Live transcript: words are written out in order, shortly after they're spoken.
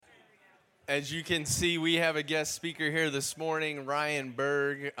As you can see, we have a guest speaker here this morning, Ryan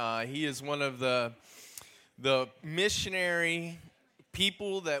Berg. He is one of the missionary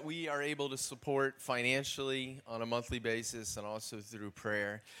people that we are able to support financially on a monthly basis and also through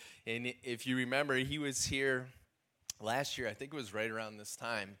prayer. And if you remember, he was here last year, I think it was right around this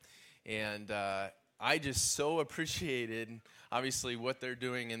time. And I just so appreciated, obviously, what they're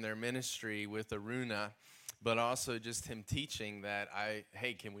doing in their ministry with Aruna, but also just him teaching that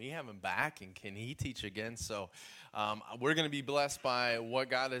hey, can we have him back and can he teach again? So we're going to be blessed by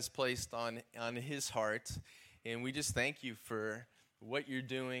what God has placed on his heart. And we just thank you for what you're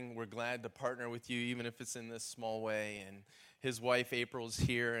doing. We're glad to partner with you, even if it's in this small way. And his wife, April's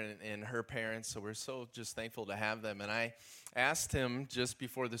here, and her parents. So we're so just thankful to have them. And I asked him just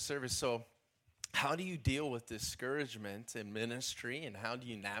before the service, so how do you deal with discouragement in ministry, and how do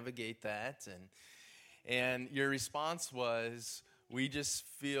you navigate that? And your response was, we just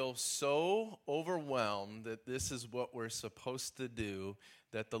feel so overwhelmed that this is what we're supposed to do,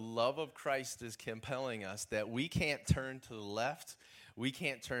 that the love of Christ is compelling us, that we can't turn to the left, we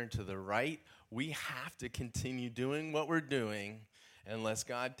can't turn to the right. We have to continue doing what we're doing unless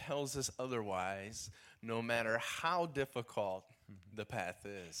God tells us otherwise, no matter how difficult the path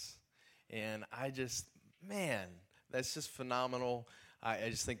is. And that's just phenomenal.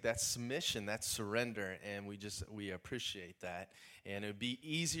 I just think that's submission, that's surrender, and we appreciate that. And it would be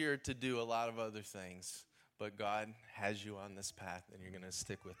easier to do a lot of other things, but God has you on this path, and you're going to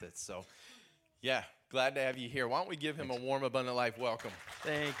stick with it. So, yeah, glad to have you here. Why don't we give him a warm, abundant life welcome?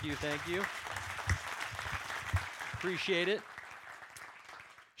 Thank you. Appreciate it.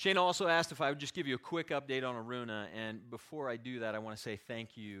 Shane also asked if I would just give you a quick update on Aruna, and before I do that, I want to say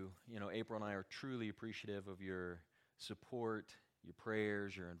thank you. You know, April and I are truly appreciative of your support, your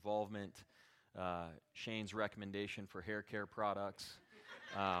prayers, your involvement, Shane's recommendation for hair care products.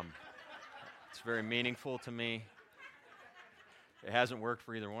 It's very meaningful to me. It hasn't worked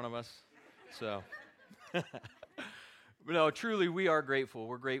for either one of us, so. But no, truly, we are grateful.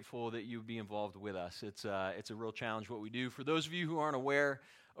 We're grateful that you be involved with us. It's a real challenge what we do. For those of you who aren't aware,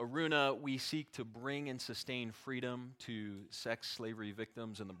 Aruna, we seek to bring and sustain freedom to sex slavery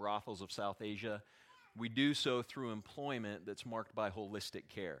victims in the brothels of South Asia. We do so through employment that's marked by holistic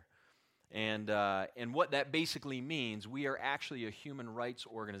care. And what that basically means, we are actually a human rights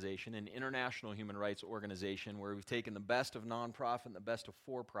organization, an international human rights organization, where we've taken the best of nonprofit and the best of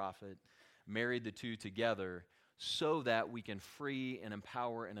for-profit, married the two together, so that we can free and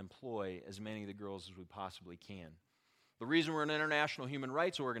empower and employ as many of the girls as we possibly can. The reason we're an international human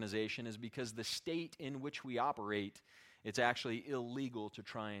rights organization is because the state in which we operate, it's actually illegal to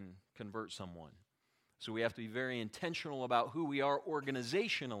try and convert someone. So we have to be very intentional about who we are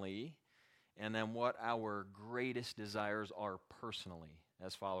organizationally, and then what our greatest desires are personally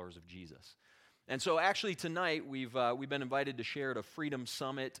as followers of Jesus. And so actually tonight we've been invited to share at a Freedom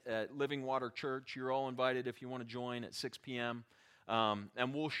Summit at Living Water Church. You're all invited if you want to join at 6 p.m.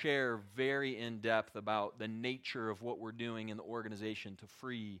 And we'll share very in-depth about the nature of what we're doing in the organization to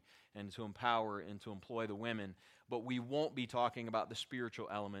free and to empower and to employ the women. But we won't be talking about the spiritual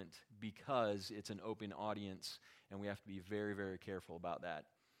element because it's an open audience, and we have to be very, very careful about that.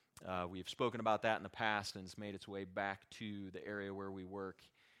 We've spoken about that in the past, and it's made its way back to the area where we work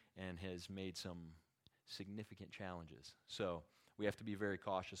and has made some significant challenges. So we have to be very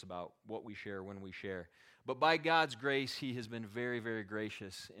cautious about what we share, when we share. But by God's grace, He has been very, very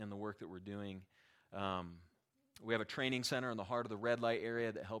gracious in the work that we're doing. We have a training center in the heart of the red light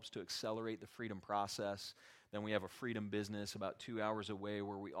area that helps to accelerate the freedom process. Then we have a freedom business about 2 hours away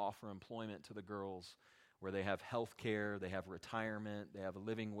where we offer employment to the girls, where they have health care, they have retirement, they have a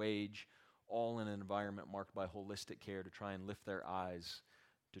living wage, all in an environment marked by holistic care to try and lift their eyes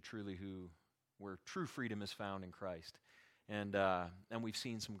to truly where true freedom is found in Christ. And we've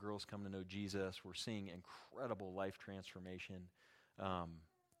seen some girls come to know Jesus. We're seeing incredible life transformation,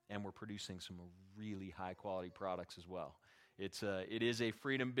 and we're producing some really high-quality products as well. It is a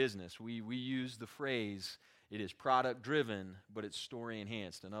freedom business. We use the phrase, it is product-driven, but it's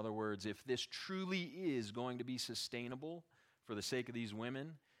story-enhanced. In other words, if this truly is going to be sustainable for the sake of these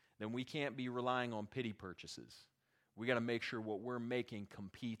women, then we can't be relying on pity purchases. We got to make sure what we're making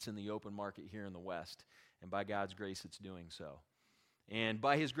competes in the open market here in the West. And by God's grace, it's doing so. And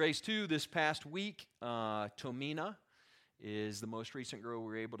by His grace, too, this past week, Tomina is the most recent girl we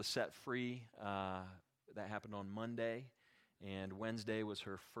were able to set free. That happened on Monday. And Wednesday was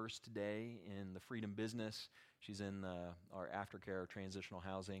her first day in the freedom business. She's in our aftercare, transitional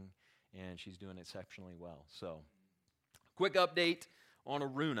housing, and she's doing exceptionally well. So, quick update on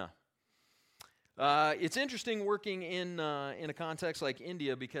Aruna. It's interesting working in a context like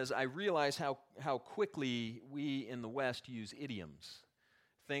India because I realize how quickly we in the West use idioms.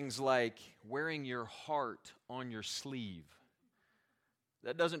 Things like wearing your heart on your sleeve.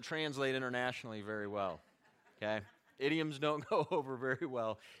 That doesn't translate internationally very well, okay? Idioms don't go over very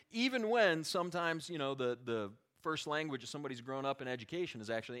well. Even when sometimes, the first language of somebody's grown up in education is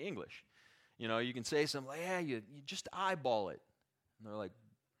actually English. You can say something like, yeah, you just eyeball it. And they're like,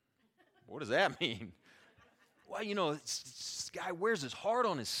 what does that mean? Well, this guy wears his heart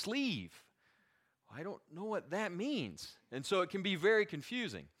on his sleeve. I don't know what that means. And so it can be very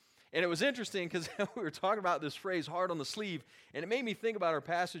confusing. And it was interesting because we were talking about this phrase, heart on the sleeve, and it made me think about our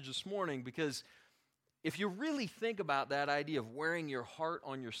passage this morning because if you really think about that idea of wearing your heart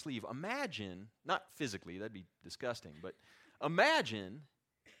on your sleeve, imagine, not physically, that'd be disgusting, but imagine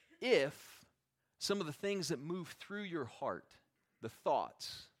if some of the things that move through your heart, the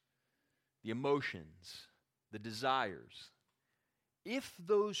thoughts, the emotions, the desires, if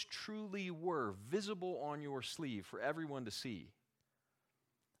those truly were visible on your sleeve for everyone to see,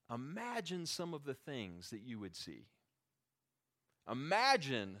 imagine some of the things that you would see.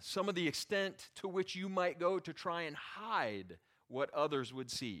 Imagine some of the extent to which you might go to try and hide what others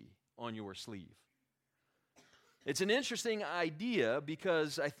would see on your sleeve. It's an interesting idea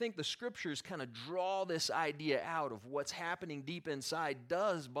because I think the scriptures kind of draw this idea out of what's happening deep inside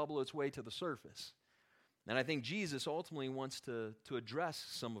does bubble its way to the surface. And I think Jesus ultimately wants to address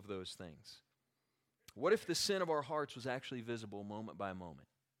some of those things. What if the sin of our hearts was actually visible moment by moment?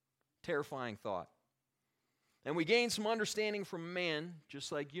 Terrifying thought. And we gain some understanding from a man,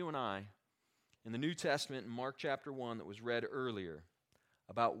 just like you and I, in the New Testament in Mark chapter 1 that was read earlier,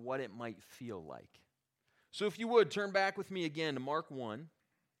 about what it might feel like. So if you would, turn back with me again to Mark 1,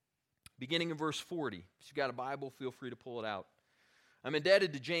 beginning in verse 40. If you've got a Bible, feel free to pull it out. I'm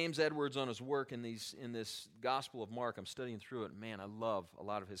indebted to James Edwards on his work in this Gospel of Mark. I'm studying through it, and man, I love a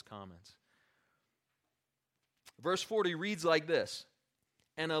lot of his comments. Verse 40 reads like this.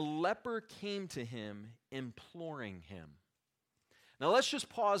 And a leper came to him, imploring him. Now let's just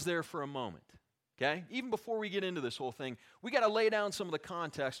pause there for a moment, okay? Even before we get into this whole thing, we got to lay down some of the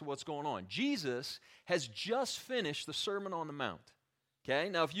context of what's going on. Jesus has just finished the Sermon on the Mount, okay?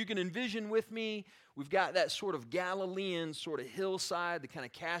 Now if you can envision with me, we've got that sort of Galilean sort of hillside, the kind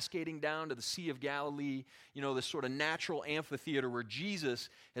of cascading down to the Sea of Galilee, this sort of natural amphitheater where Jesus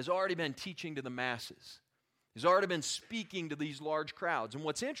has already been teaching to the masses. He's already been speaking to these large crowds. And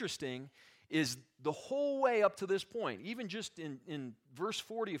what's interesting is the whole way up to this point, even just in verse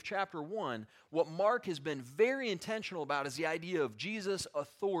 40 of chapter 1, what Mark has been very intentional about is the idea of Jesus'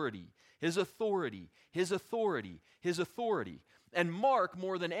 authority, his authority, his authority, his authority. And Mark,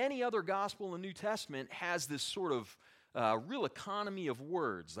 more than any other gospel in the New Testament, has this sort of real economy of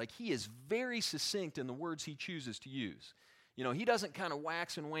words. Like he is very succinct in the words he chooses to use. He doesn't kind of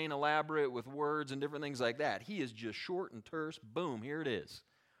wax and wane elaborate with words and different things like that. He is just short and terse. Boom, here it is.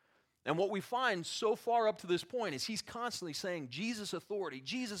 And what we find so far up to this point is he's constantly saying, Jesus' authority,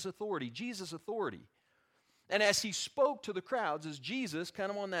 Jesus' authority, Jesus' authority. And as he spoke to the crowds, as Jesus, kind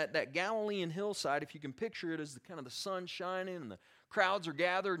of on that Galilean hillside, if you can picture it as the sun shining and the crowds are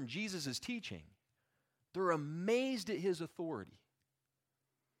gathered and Jesus is teaching, they're amazed at his authority.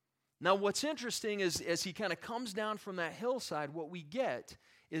 Now, what's interesting is as he kind of comes down from that hillside, what we get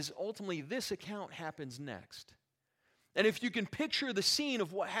is ultimately this account happens next. And if you can picture the scene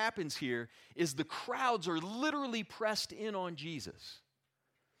of what happens here is the crowds are literally pressed in on Jesus.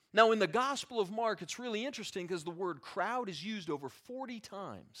 Now, in the Gospel of Mark, it's really interesting because the word crowd is used over 40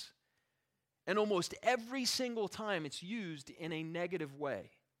 times. And almost every single time it's used in a negative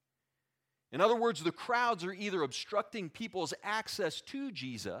way. In other words, the crowds are either obstructing people's access to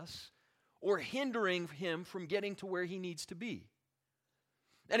Jesus or hindering him from getting to where he needs to be.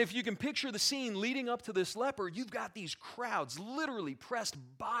 And if you can picture the scene leading up to this leper, you've got these crowds literally pressed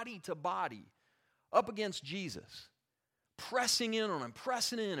body to body up against Jesus, pressing in on him,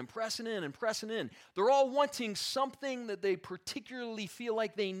 pressing in and pressing in and pressing in. They're all wanting something that they particularly feel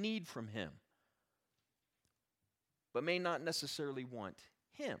like they need from him, but may not necessarily want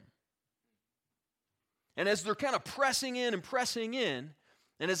him. And as they're kind of pressing in,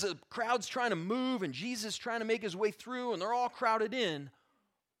 and as the crowd's trying to move and Jesus trying to make his way through and they're all crowded in,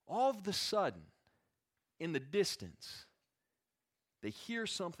 all of a sudden, in the distance, they hear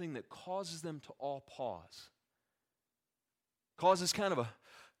something that causes them to all pause. Causes kind of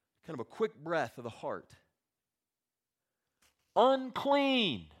a quick breath of the heart.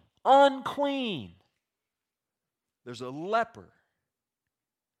 Unclean, unclean. There's a leper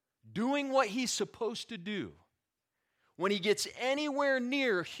doing what he's supposed to do When he gets anywhere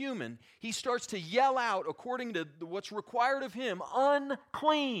near a human, he starts to yell out, according to what's required of him,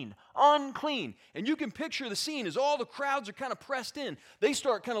 unclean, unclean. And you can picture the scene as all the crowds are kind of pressed in. They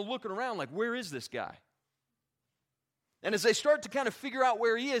start kind of looking around like, where is this guy? And as they start to kind of figure out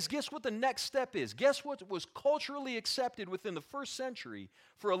where he is, guess what the next step is? Guess what was culturally accepted within the first century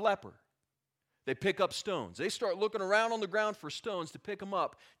for a leper? They pick up stones. They start looking around on the ground for stones to pick him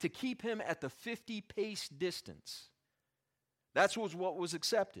up, to keep him at the 50-pace distance. That's what was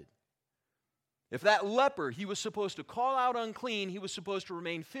accepted. If that leper, he was supposed to call out unclean, he was supposed to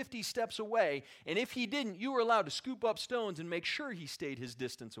remain 50 steps away, and if he didn't, you were allowed to scoop up stones and make sure he stayed his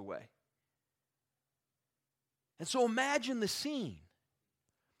distance away. And so imagine the scene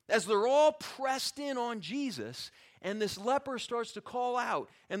as they're all pressed in on Jesus, and this leper starts to call out,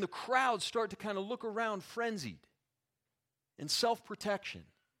 and the crowds start to kind of look around frenzied in self-protection.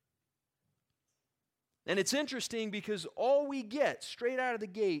 And it's interesting because all we get straight out of the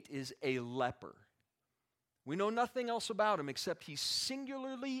gate is a leper. We know nothing else about him except he's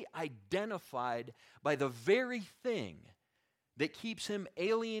singularly identified by the very thing that keeps him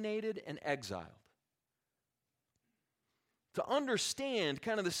alienated and exiled. To understand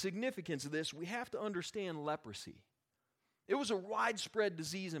kind of the significance of this, we have to understand leprosy. It was a widespread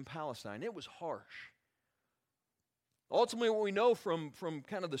disease in Palestine. It was harsh. Ultimately, what we know from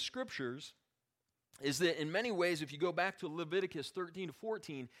kind of the scriptures is that in many ways, if you go back to Leviticus 13 to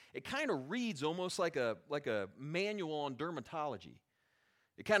 14, it kind of reads almost like a manual on dermatology.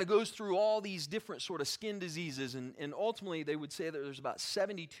 It kind of goes through all these different sort of skin diseases, and ultimately they would say that there's about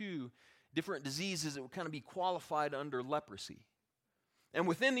 72 different diseases that would kind of be qualified under leprosy. And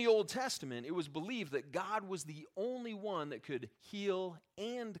within the Old Testament, it was believed that God was the only one that could heal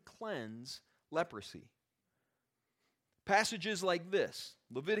and cleanse leprosy. Passages like this,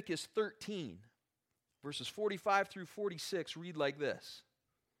 Leviticus 13, verses 45 through 46 read like this.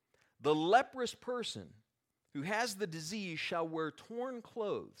 The leprous person who has the disease shall wear torn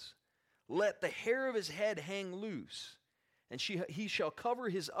clothes. Let the hair of his head hang loose. And he shall cover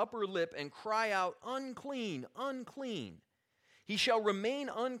his upper lip and cry out, unclean, unclean. He shall remain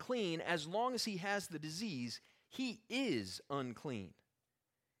unclean as long as he has the disease. He is unclean.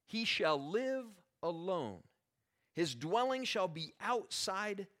 He shall live alone. His dwelling shall be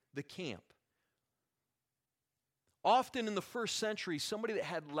outside the camp. Often in the first century, somebody that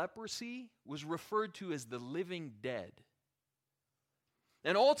had leprosy was referred to as the living dead.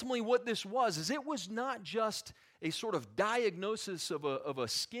 And ultimately what this was is it was not just a sort of diagnosis of a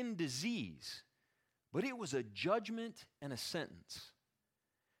skin disease, but it was a judgment and a sentence.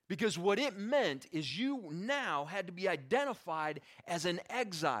 Because what it meant is you now had to be identified as an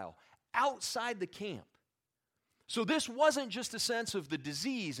exile outside the camp. So this wasn't just a sense of the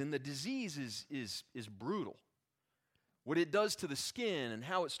disease, and the disease is brutal. What it does to the skin and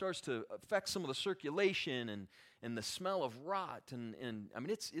how it starts to affect some of the circulation and the smell of rot. And I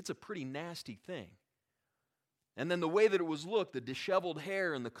mean, it's a pretty nasty thing. And then the way that it was looked, the disheveled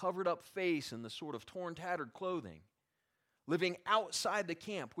hair and the covered up face and the sort of torn, tattered clothing. Living outside the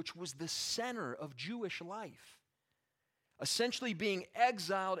camp, which was the center of Jewish life. Essentially being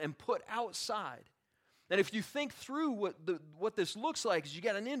exiled and put outside. And if you think through what this looks like, is you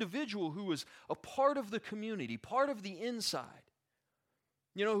got an individual who was a part of the community, part of the inside,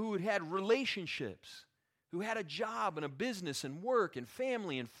 who had relationships, who had a job and a business and work and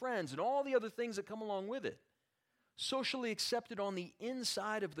family and friends and all the other things that come along with it. Socially accepted on the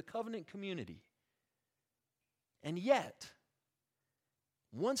inside of the covenant community. And yet,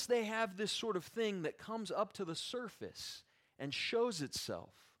 once they have this sort of thing that comes up to the surface and shows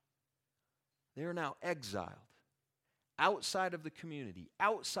itself, they are now exiled, outside of the community,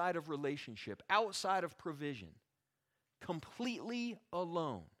 outside of relationship, outside of provision, completely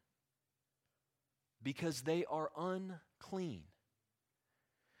alone, because they are unclean.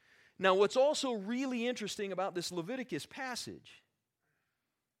 Now, what's also really interesting about this Leviticus passage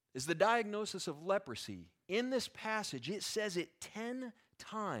is the diagnosis of leprosy. In this passage, it says it 10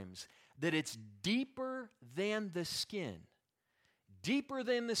 times that it's deeper than the skin. Deeper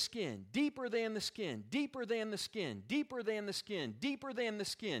than the skin, deeper than the skin, deeper than the skin, deeper than the skin, deeper than the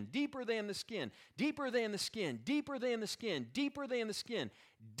skin, deeper than the skin, deeper than the skin, deeper than the skin, deeper than the skin,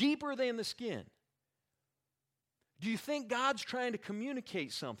 deeper than the skin. Do you think God's trying to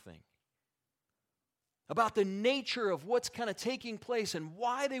communicate something about the nature of what's kind of taking place and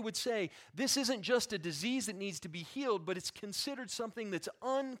why they would say this isn't just a disease that needs to be healed, but it's considered something that's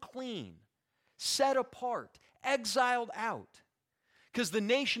unclean, set apart, exiled out? Because the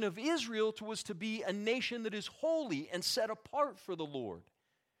nation of Israel was to be a nation that is holy and set apart for the Lord.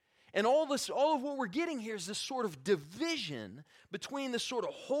 And all of what we're getting here is this sort of division between this sort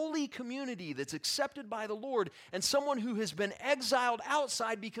of holy community that's accepted by the Lord and someone who has been exiled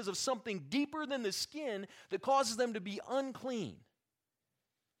outside because of something deeper than the skin that causes them to be unclean.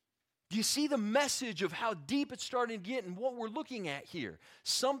 Do you see the message of how deep it's starting to get and what we're looking at here?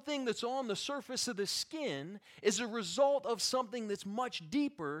 Something that's on the surface of the skin is a result of something that's much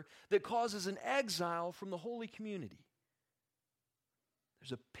deeper that causes an exile from the holy community.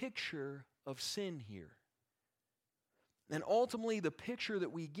 There's a picture of sin here. And ultimately, the picture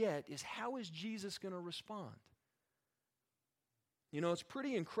that we get is, how is Jesus going to respond? You know, it's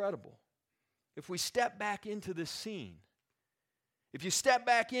pretty incredible. If we step back into this scene, if you step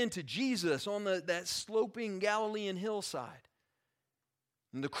back into Jesus on that sloping Galilean hillside,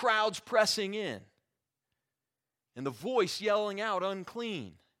 and the crowds pressing in, and the voice yelling out,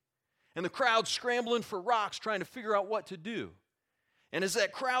 "Unclean," and the crowd scrambling for rocks trying to figure out what to do. And as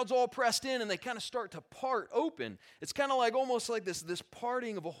that crowd's all pressed in and they kind of start to part open, it's kind of like almost like this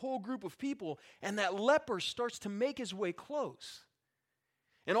parting of a whole group of people, and that leper starts to make his way close.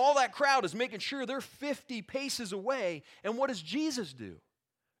 And all that crowd is making sure they're 50 paces away. And what does Jesus do?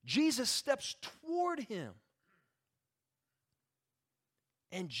 Jesus steps toward him.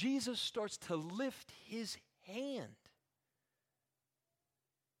 And Jesus starts to lift his hand.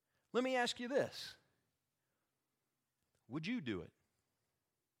 Let me ask you this. Would you do it?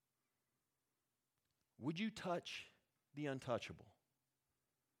 Would you touch the untouchable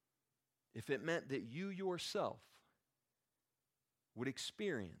if it meant that you yourself would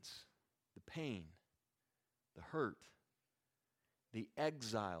experience the pain, the hurt, the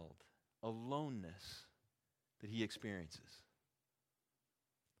exiled aloneness that he experiences?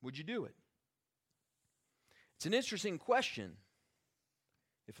 Would you do it? It's an interesting question.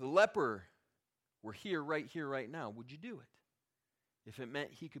 If the leper were here, right now, would you do it? If it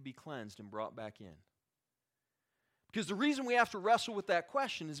meant he could be cleansed and brought back in. Because the reason we have to wrestle with that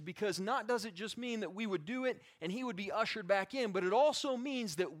question is because not does it just mean that we would do it and he would be ushered back in, but it also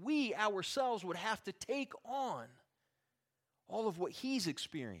means that we ourselves would have to take on all of what he's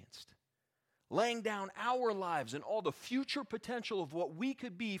experienced, laying down our lives and all the future potential of what we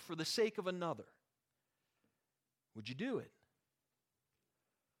could be for the sake of another. Would you do it?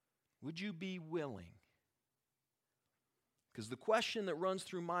 Would you be willing? Because the question that runs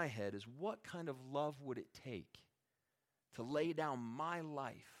through my head is, what kind of love would it take to lay down my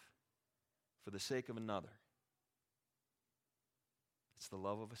life for the sake of another? It's the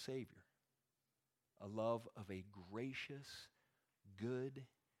love of a Savior, a love of a gracious, good,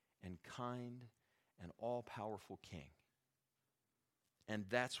 and kind, and all-powerful King. And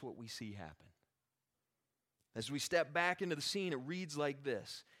that's what we see happen. As we step back into the scene, it reads like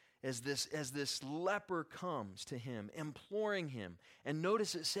this. As this leper comes to him, imploring him. And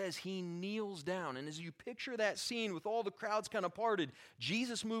notice it says he kneels down. And as you picture that scene with all the crowds kind of parted,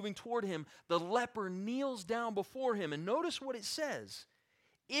 Jesus moving toward him, the leper kneels down before him. And notice what it says.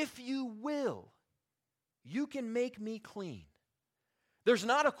 If you will, you can make me clean. There's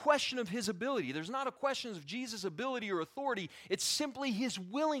not a question of his ability. There's not a question of Jesus' ability or authority. It's simply his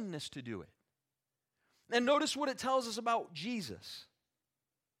willingness to do it. And notice what it tells us about Jesus.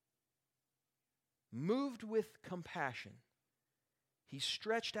 Moved with compassion, he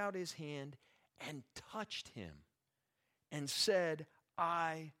stretched out his hand and touched him and said,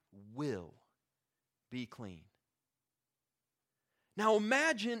 I will be clean. Now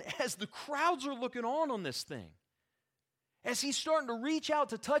imagine as the crowds are looking on this thing, as he's starting to reach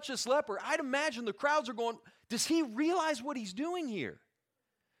out to touch this leper, I'd imagine the crowds are going, does he realize what he's doing here?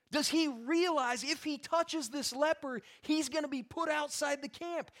 Does he realize if he touches this leper, he's going to be put outside the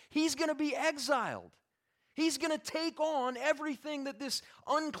camp? He's going to be exiled. He's going to take on everything that this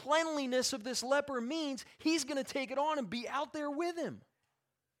uncleanliness of this leper means. He's going to take it on and be out there with him.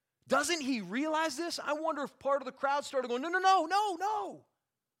 Doesn't he realize this? I wonder if part of the crowd started going, no.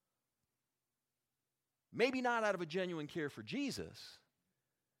 Maybe not out of a genuine care for Jesus,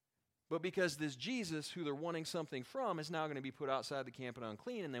 but because this Jesus who they're wanting something from is now going to be put outside the camp and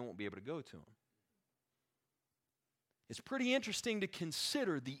unclean, and they won't be able to go to him. It's pretty interesting to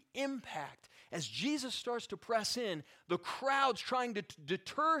consider the impact as Jesus starts to press in, the crowd's trying to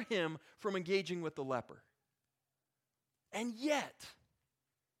deter him from engaging with the leper. And yet,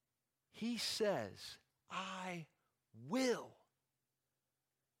 he says, I will.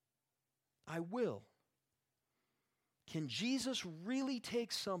 I will. Can Jesus really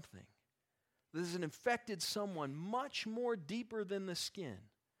take something that has infected someone much more deeper than the skin,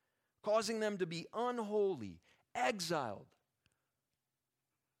 causing them to be unholy, exiled?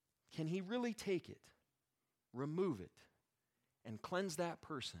 Can he really take it, remove it, and cleanse that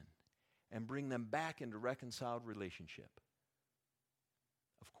person and bring them back into reconciled relationship?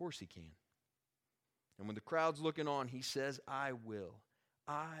 Of course he can. And when the crowd's looking on, he says, I will.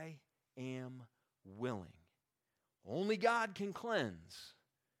 I am willing. Only God can cleanse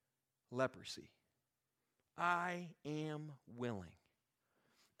leprosy. I am willing.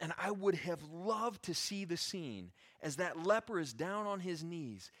 And I would have loved to see the scene as that leper is down on his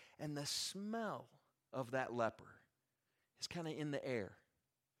knees and the smell of that leper is kind of in the air.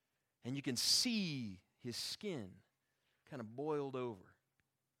 And you can see his skin kind of boiled over.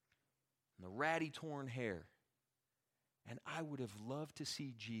 And the ratty torn hair. And I would have loved to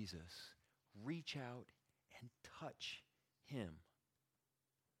see Jesus reach out and touch him.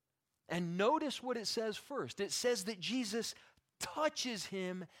 And notice what it says first. It says that Jesus touches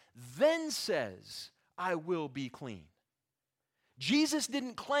him, then says, I will be clean. Jesus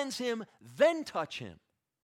didn't cleanse him, then touch him.